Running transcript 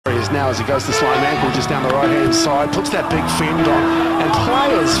Warriors now as he goes to Slaimankhel just down the right-hand side, puts that big fend on, and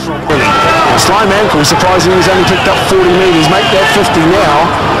players from... Slaimankhel, surprisingly, has only picked up 40 metres, make that 50 now.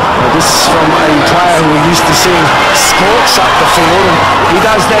 This is from a player who we're used to seeing scorch up the field, and he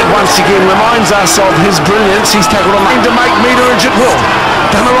does that once again, reminds us of his brilliance. He's tackled on to make meterage at will.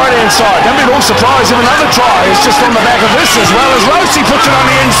 Down the right-hand side, don't be at all surprised if another try is just on the back of this as well as Rossi puts it on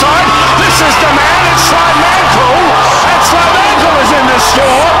the inside. This is the man, it's Slaimankhel, and Slaimankhel is in this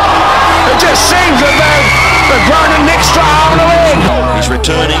score. It just seems that they've grown an extra arm and a leg. He's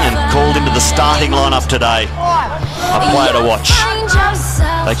returning and called into the starting lineup today. A player to watch.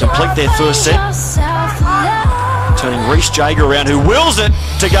 They complete their first set, turning Reece Jager around, who wills it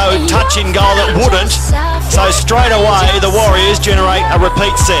to go touch in goal that wouldn't. So straight away the Warriors generate a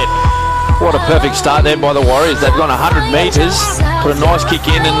repeat set. What a perfect start there by the Warriors. They've gone 100 metres, put a nice kick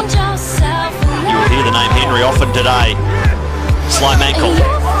in, and you will hear the name Henry often today. Slaimankhel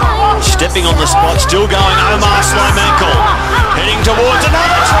stepping on the spot, still going. Omar Slaimankhel heading towards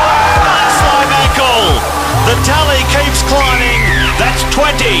another try. Omar Slaimankhel. The tally keeps climbing. That's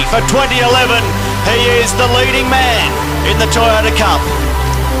 20 for 2011. He is the leading man in the Toyota Cup.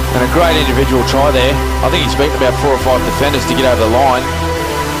 And a great individual try there. I think he's beaten about 4 or 5 defenders to get over the line.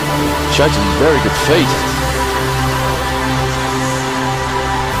 Showed some very good feet.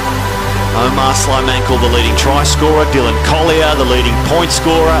 Omar Slaimankhel, the leading try scorer. Dylan Collier, the leading point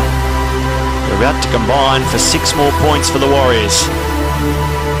scorer. They're about to combine for 6 more points for the Warriors.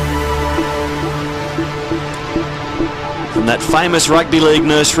 From that famous rugby league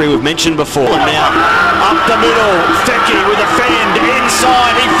nursery we've mentioned before. And now up the middle, Fecky with a fend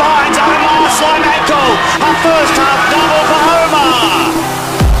inside. He finds Omar Slaimankhel. A first half double for Omar.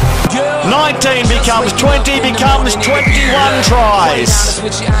 19 becomes 20, becomes 21 tries.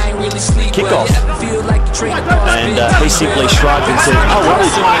 Kick-off. And he simply shrugged and said, oh, what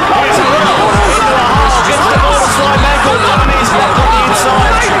is it? Gets the ball to Slaimankhel. He's back on the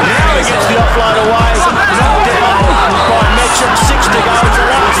inside. Now he gets the offload away. Knocked down by Mitchell. 6 to go. It's a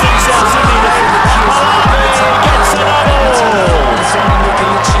last in South Sydney there. Gets the double.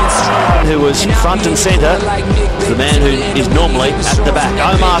 Who was front and centre, the man who is normally at the back.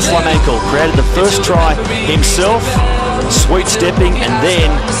 Omar Slaimankhel created the first try himself, sweet stepping, and then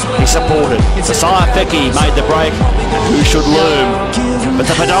he supported. Josiah Fecky made the break, and who should loom but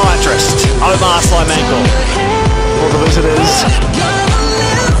the podiatrist, Omar Slaimankhel. For the visitors,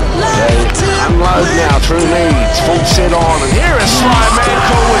 they unload now through Leeds, full set on, and here is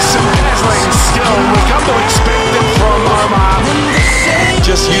Slaimankhel with some dazzling skill. We've come to expect it from Omar.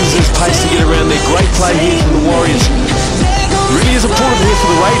 Just uses his pace to get around there. Great play here from the Warriors. Really is important here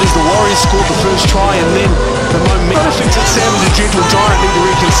for the Raiders. The Warriors scored the first try, and then the momentum thinks that Sam and the Gentle Giant need to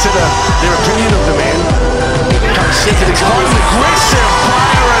reconsider their opinion of the man. Comes second. He's quite an aggressive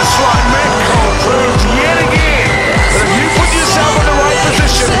player as Slaimankhel proves yet again that if you put yourself in the right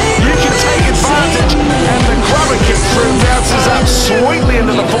position, you can take advantage. And the grubber kick through bounces up sweetly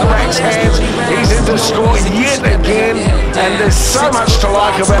into the fullback's hands. He's into score yet again, and there's so much to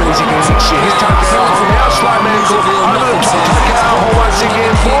like about it. He's again next year. He's tucked out. Now Slaimankhel over the top. Tucked out once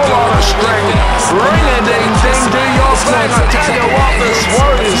again. Ball on a string. Ring-a-ding-ding. Do your thing. I tell you what, this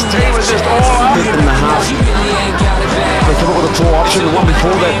Warriors team is just all up in the half. They come up with a poor option. The one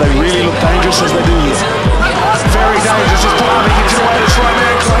before that, they really look dangerous as they do here. Very dangerous. Just pulling it into the way to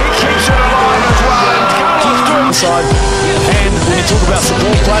Slaimankhel. He keeps it alive as well. And Carlos to inside. And when you talk about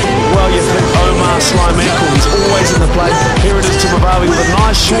support play, well, you think Omar Slaimankhel. He's always in the play. Here it is to Mavavi with a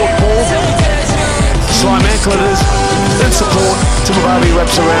nice short ball. Slaimankhel it is. In support. Mavavi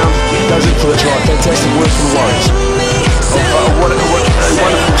wraps around. Goes in for the try. Fantastic work from the Warriors. What a wonderful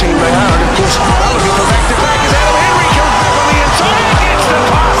team they are. And of course, they're looking for back-to-back. Is Adam Henry comes back on the inside. He gets the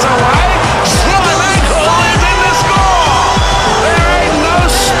pass away. Slaimankhel is in the score. There ain't no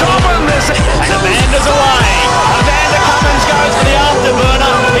stopping this. And Amanda's away. Amanda Cummins goes for the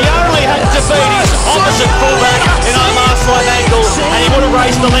afterburner. He only had to beat his opposite fullback in Omar Slaimankhel, and he would have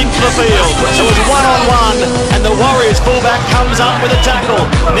raced the length of the field. So it was 1-on-1, and the Warriors fullback comes up with a tackle.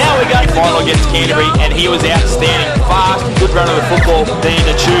 Now we go final against Canterbury, and he was outstanding. Fast, good run of the football. Then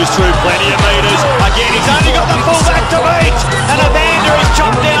to choose through plenty of metres. Again, he's only got the fullback to beat, and Amanda is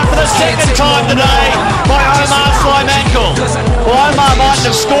chopped down for the second time today by Omar Slaimankhel. Well, Omar mightn't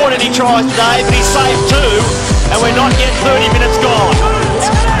have scored any tries today, but he saved 2, and we're not yet 30 minutes gone.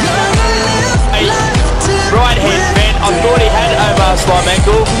 A right hand bent. I thought he had Omar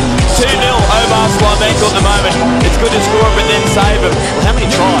Slaimankhel. 2-0 Omar Slaimankhel at the moment. It's good to score but then save him. Well, how many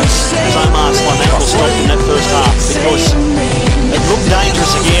tries has Omar Slaimankhel stopped in that first half? Because it looked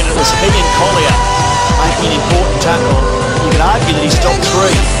dangerous again. It was he and Collier making an important tackle. You could argue that he stopped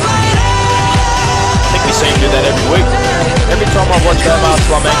 3. that every week. Every time I've watched Omar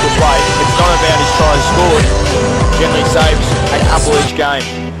Slaimankhel play, it's not about his tries scored. Generally saves a couple each game.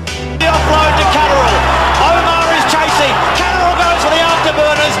 The offload to Catterall. Omar is chasing. Catterall goes for the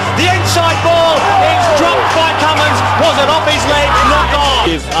afterburners. The inside ball is dropped by Cummins. Was it off his leg? Not on.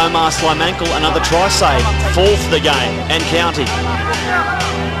 Give Omar Slaimankhel another try save. Fourth the game and counting.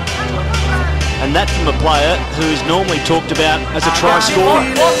 And that from a player who is normally talked about as a try scorer.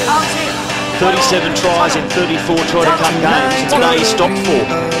 37 tries in 34 try to cut games. And today he stopped 4.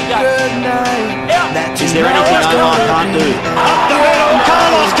 Is there anything Omar can't do? Up the middle,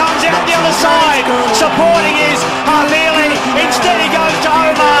 Carlos comes out the other side. Supporting is Harvili. Instead he goes to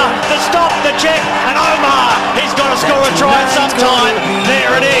Omar to stop the check. And Omar, he's got to score a try at some time.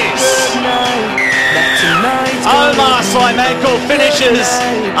 There it is. Omar Slaimankhel finishes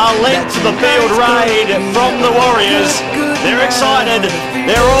a length of the field raid from the Warriors. They're excited,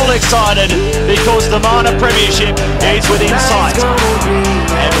 they're all excited because the minor premiership is within sight.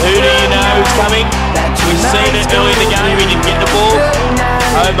 And who do you know is coming? We've seen it early in the game, he didn't get the ball.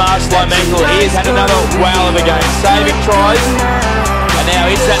 Omar Slaimankhel, he has had another wow of a game, saving tries, and now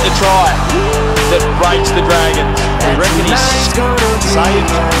he's had the try that breaks the Dragons. We reckon he's saved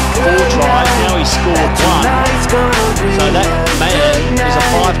 4 tries, now he's scored 1. So that man is a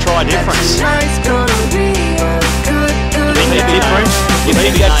 5-try difference. If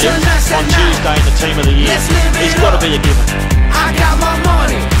he be named on Tuesday in the Team of the Year, he's got to be a given.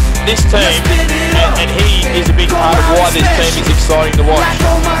 This team, and he is a big part of why this team is exciting to watch.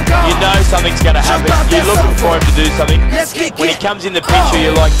 You know something's going to happen. You're looking for him to do something. When he comes in the picture,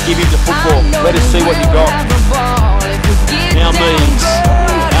 you're like, give him the football. Let us see what you got. Now Meads,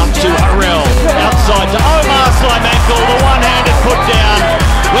 out to Harrell, outside to Omar Slaimankhel, the one-handed put down.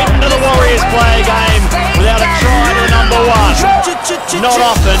 Went into the Warriors play game without a try to number 1. Not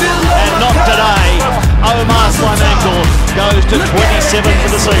often, and not today. Omar Slaimankhel goes to 27 for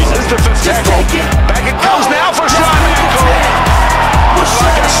the season. This is the 5th tackle. Back it comes now for Slaimankhel.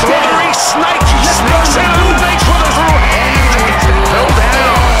 Like a slithery snake, he sneaks in underneath with his little hand and gets it fell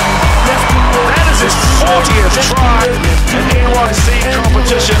down. That is his 40th try in N1C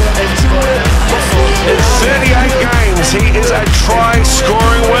competition. In 38 games, he is a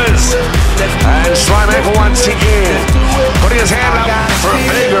try-scoring whiz. And Slaimankhel once again putting his hand up for a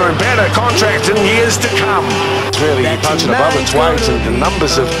bigger and better contract in years to come. It's really punching above its weight, and the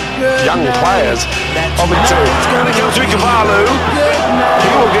numbers of young players of it too. Going to come to Kavalu. He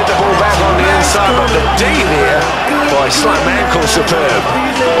will get the ball back on the inside, but the D there by Slaimankhel superb.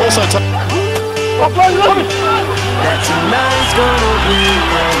 Also that tonight's gonna be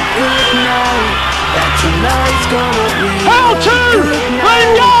a good night. That tonight's gonna be How to? Let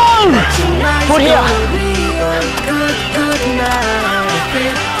him go! Put here.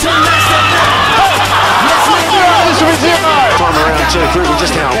 good night. Time around to prove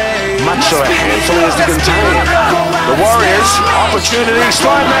just how much of a handful he is to contain. The Warriors, opportunity,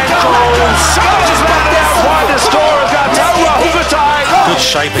 Slaimankhel scratches that out wide the score of Gatoa Hugatai. Good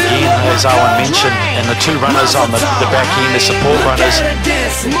shape again, as Owen mentioned, and the 2 runners on the back end, the support runners,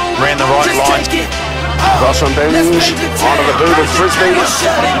 ran the right line. Cross from Binge, onto the boot of Frisbee.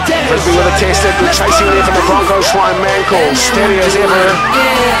 Frisbee with a tested, chasing there from the Broncos, Slaimankhel, steady as ever.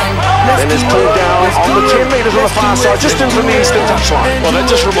 Then is pulled down on the 10 metres on the far side, just in from the eastern touchline. Well, that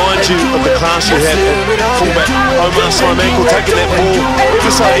just reminds you of the class you had at fullback Omar Slaimankhel, taking that ball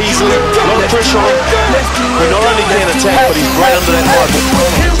ever so easily, a lot of pressure on him. But not only can he attack, but he's great under that high ball.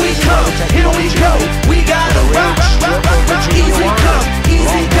 Here we go, we gotta rock, easy come,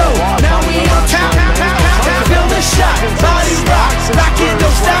 easy go. Now we on top, feel the shot, body rock, rock it,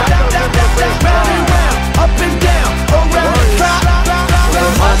 don't stop, round and round, up and down, around the clock.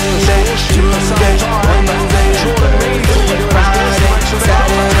 Monday, Tuesday, Wednesday, Friday,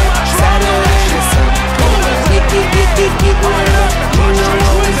 Saturday, get whatever, you know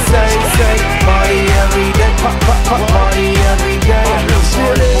what we say, party every day, party every day.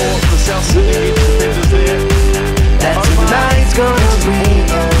 That tonight's gonna be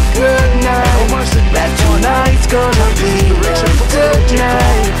a good night. That tonight's gonna be a good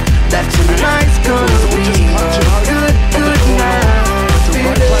night. That tonight's gonna be a good night.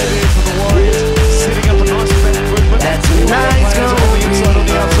 That tonight's gonna be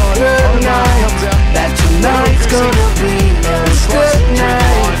a good night. That tonight's gonna be a good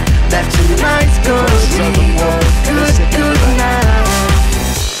night. That tonight's gonna be a good night.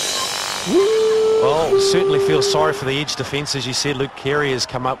 Well, certainly feel sorry for the Edge defence. As you said, Luke Carey has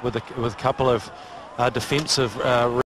come up with a couple of defensive